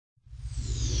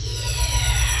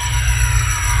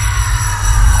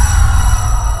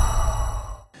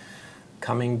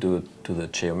Coming to the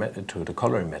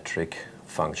colorimetric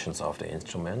functions of the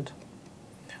instrument,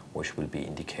 which will be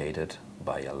indicated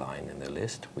by a line in the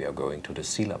list, we are going to the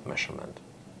CIE Lab measurement.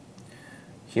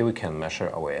 Here we can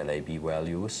measure our LAB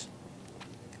values.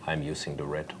 I'm using the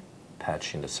red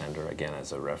patch in the center again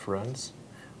as a reference.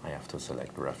 I have to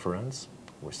select reference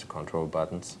with the control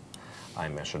buttons. I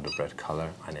measure the red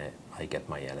color and I get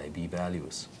my LAB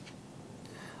values.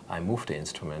 I move the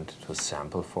instrument to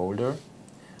sample folder.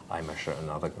 I measure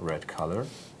another red color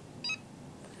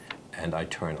and I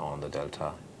turn on the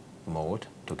delta mode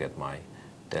to get my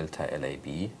delta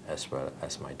LAB as well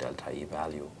as my delta E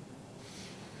value.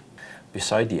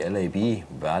 Beside the LAB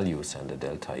values and the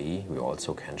delta E, we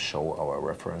also can show our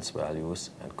reference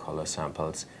values and color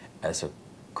samples as a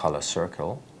color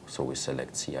circle. So we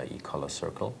select CIE color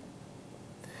circle.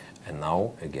 And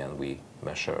now again we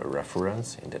measure a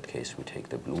reference. In that case we take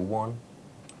the blue one.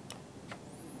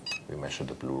 We measure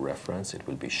the blue reference. It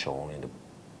will be shown in the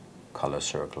color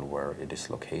circle where it is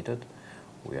located.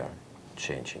 We are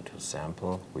changing to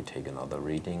sample. We take another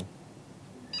reading.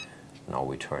 Now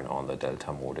we turn on the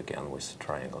delta mode again with the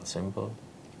triangle symbol.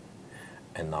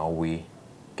 And now we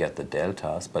get the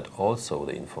deltas, but also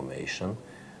the information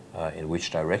in which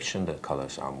direction the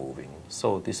colors are moving.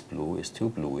 So this blue is too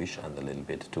bluish and a little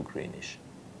bit too greenish.